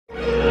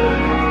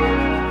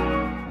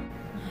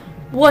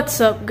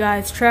What's up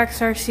guys,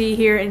 Trax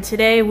here, and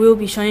today we'll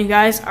be showing you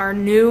guys our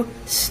new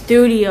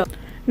studio.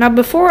 Now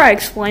before I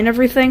explain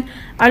everything,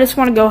 I just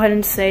want to go ahead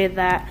and say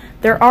that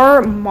there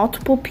are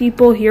multiple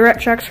people here at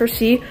Trax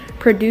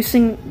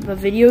producing the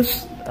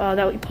videos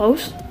that we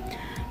post.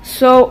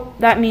 So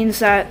that means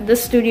that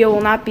this studio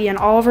will not be in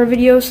all of our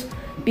videos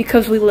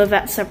because we live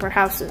at separate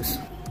houses.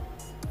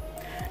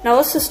 Now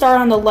let's just start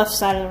on the left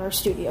side of our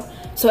studio.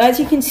 So as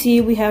you can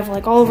see, we have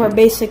like all of our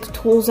basic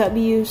tools that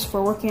we use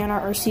for working on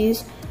our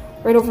RCs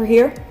right over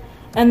here.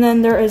 And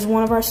then there is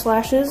one of our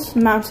slashes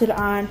mounted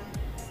on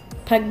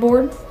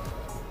pegboard.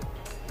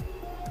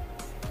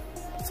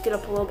 Let's get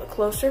up a little bit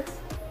closer.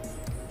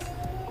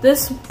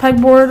 This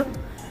pegboard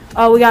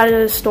we got it at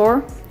a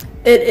store.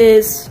 It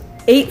is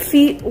 8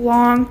 feet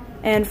long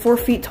and 4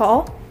 feet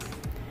tall,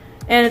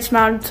 and it's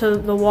mounted to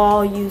the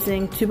wall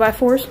using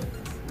 2x4s.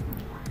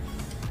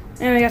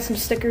 And we got some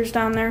stickers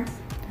down there.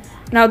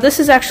 Now this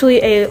is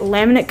actually a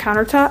laminate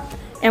countertop,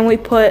 and we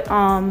put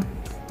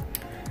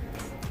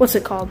what's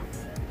it called?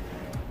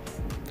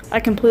 I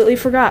completely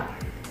forgot.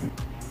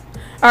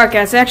 Alright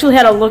guys, I actually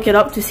had to look it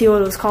up to see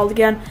what it was called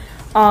again.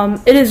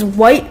 It is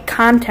white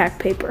contact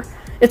paper.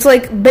 It's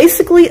like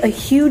basically a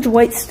huge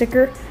white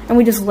sticker, and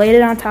we just laid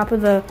it on top of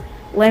the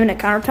laminate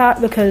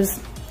countertop because,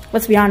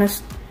 let's be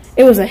honest,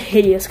 it was a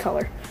hideous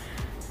color.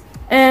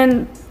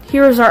 And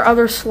here is our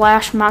other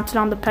slash mounted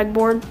on the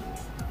pegboard.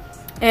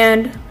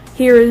 And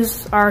here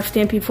is our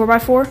Stampede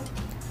 4x4.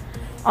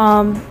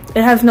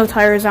 It has no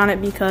tires on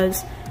it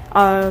because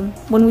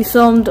when we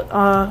filmed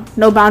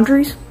No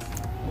Boundaries,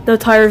 the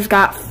tires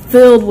got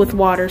filled with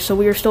water, so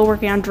we are still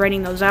working on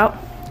draining those out.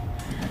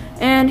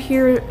 And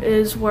here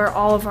is where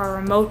all of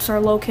our remotes are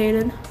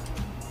located.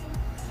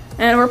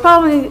 And we're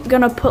probably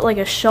gonna put like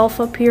a shelf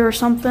up here or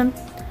something.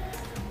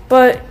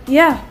 But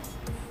yeah,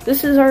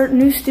 this is our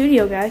new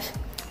studio, guys.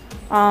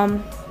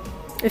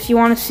 If you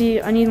want to see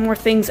any more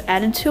things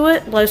added to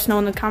it, let us know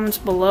in the comments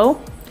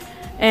below.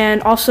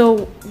 And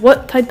also,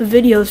 what type of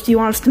videos do you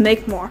want us to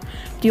make more?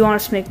 Do you want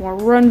us to make more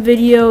run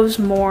videos,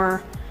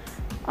 more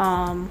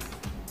unboxing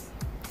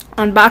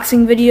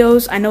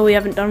videos? I know we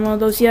haven't done one of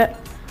those yet,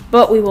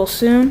 but we will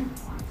soon.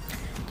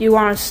 Do you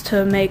want us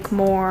to make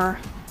more,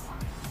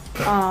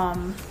 I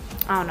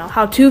don't know,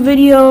 how-to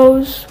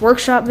videos,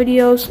 workshop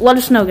videos? Let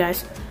us know,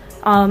 guys.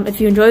 If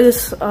you enjoy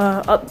this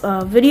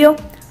video,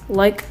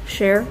 like,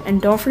 share,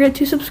 and don't forget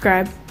to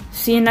subscribe.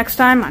 See you next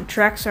time on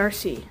Trax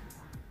RC.